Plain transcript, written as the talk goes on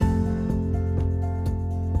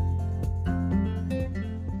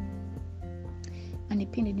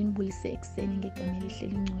ndiphinde ndinibulise ekuseni ngegama elihle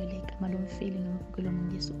elingcwele, igama lomfeli nomvukelo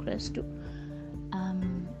Yesu Kristu.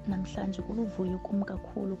 Namhlanje kuluvuyo kum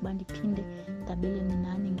kakhulu ukuba ndiphinde ndabelane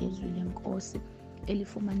nani ngezwi lenkosi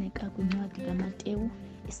elifumaneka kwincwadi kaMateyu,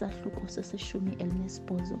 Isihloko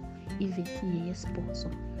se-18, ivesi ye-8.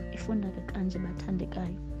 Ifunda kanje,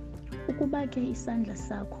 bathandekayo: ukuba ke isandla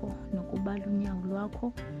sakho nokuba lunyawo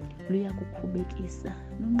lwakho luyakukhubekisa,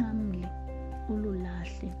 lunqumle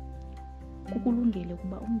ululahle. Kukulungele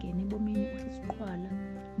ukuba ungene ebomini usisiqhwala,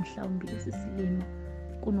 mhlawumbi usisilima,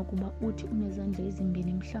 kunokuba uthi unezandla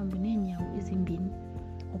ezimbini, mhlawumbi neenyawo ezimbini,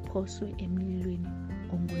 uphoswe emlilweni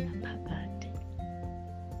ongunaphakade.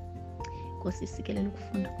 Nkosi isikelela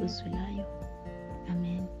ukufunda kwezwi layo.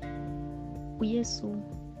 Amen. uYesu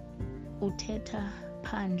uthetha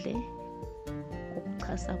phandle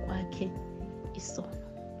ngokuchasa kwakhe isono.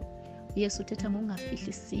 uYesu uthetha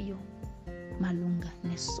ngokungafihlisiyo malunga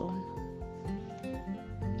nesono.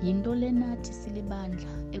 Yinto le nathi silibandla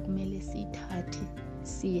ekumele siyithathe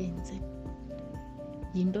siyenze.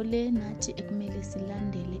 Yinto le nathi ekumele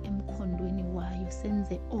silandele emkhondweni wayo,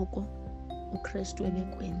 senze oko uKristu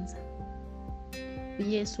ebekwenza.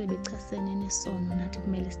 uYesu ebechasene nesono, nathi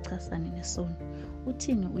kumele sichasane nesono.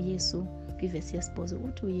 Uthini uYesu kwivesi ye-8?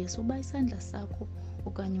 Uthi uYesu, uba isandla sakho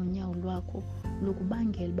okanye unyawo lwakho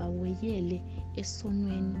lokubangela uba woyele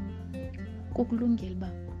esonweni, kukulungela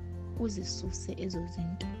uba uzisuse ezo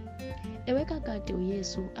zinto. Ewe kakade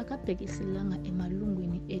uYesu akabhekiselanga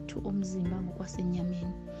emalungwini ethu omzimba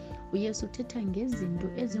ngokwasenyameni. uYesu uthetha ngezinto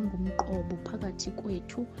ezingumqobo phakathi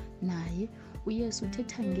kwethu naye. uYesu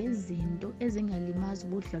uthetha ngezinto ezingalimazi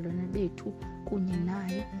ubudlelwane bethu kunye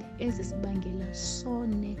naye, ezisibangela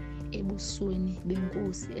sone ebusweni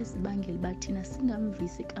benkosi, ezibangela uba thina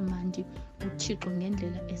singamvisi kamandi uThixo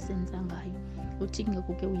ngendlela esenza ngayo. Uthi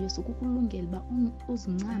ngeko ke uYesu kukulungela uba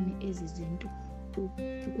uzincame ezi zinto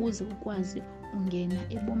ukuze ukwazi ungena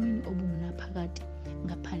ebomini obungunaphakade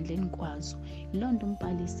ngaphandleni kwazo. Yiloo nto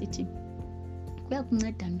umbhali sithi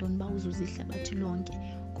kuyakunceda ntoni uba uzuze ihlabathi lonke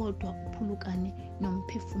kodwa uphulukane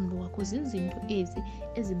nomphefumlo wakho. Zizinto ezi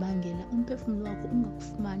ezibangela umphefumlo wakho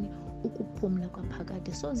ungakufumani ukuphumla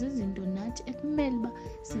kwaphakade. So zizinto nathi ekumele uba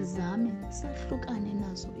sizame sahlukane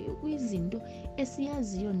nazo. Izinto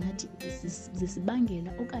esiyaziyo nathi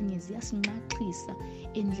zisibangela okanye ziyasinxaxhisa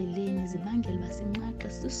endleleni, zibangela uba sinxaxe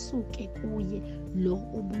sisuke kuye lo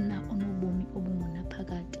onobomi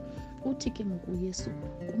obungunaphakade. Uthi ke ngoku uYesu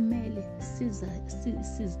kumele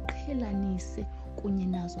siziqhelanise kunye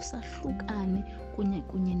nazo, sahlukane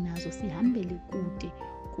kunye nazo, sihambele kude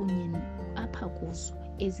kunye apha kuzo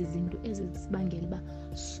ezi zinto ezisibangela uba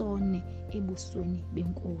sone ebusweni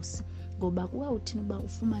benkosi. Ngoba kuyawuthini uba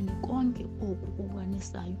ufumane konke oku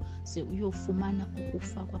kukwanisayo ze uyofumana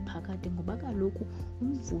ukufa kwaphakade, ngoba kaloku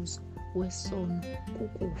umvuzo wesono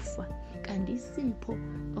kukufa. Kanti isipho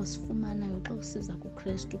osifumanayo xa usiza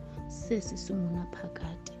kuKristu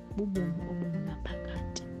sesisingunaphakade, bubomi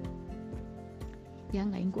obungunaphakade.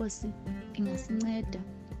 Yanga inkosi ingasinceda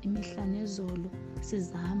imihla nezolo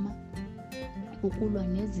sizama ukulwa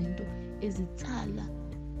nezinto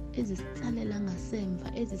ezisitsalela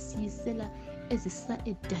ngasemva, ezisa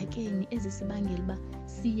edakeni, ezisibangela uba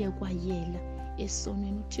siye kwayela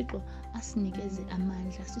esonweni. uThixo asinikeze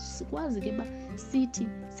amandla, sikwazi ke uba sithi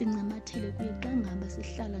sincamathele kuye xa ngaba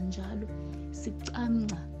sihlala njalo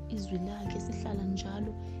sicamca izwi lakhe, sihlala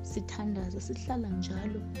njalo sithandaza, sihlala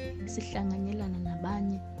njalo sihlanganyelana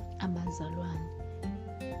nabanye abazalwane.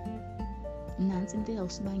 Nantsi into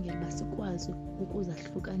eyawusibangela uba sikwazi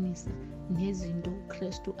ukuzahlukanisa nezinto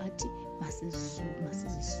uKristu athi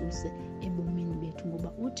masizisuse ebomini bethu.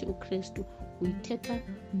 Ngoba uthi uKristu uyithetha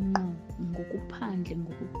ngqo ngokuphandle,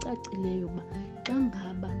 ngokucacileyo uba xa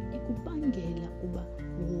ngaba ikubangela uba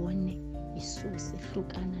wone, isuse,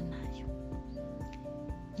 hlukana nayo.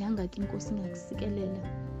 Yanga ke inkosi ingakusikelela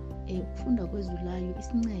ukufunda kwezwi layo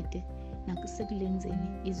isincede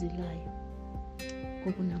nakusekulenzeni izwi layo.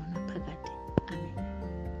 Ngoku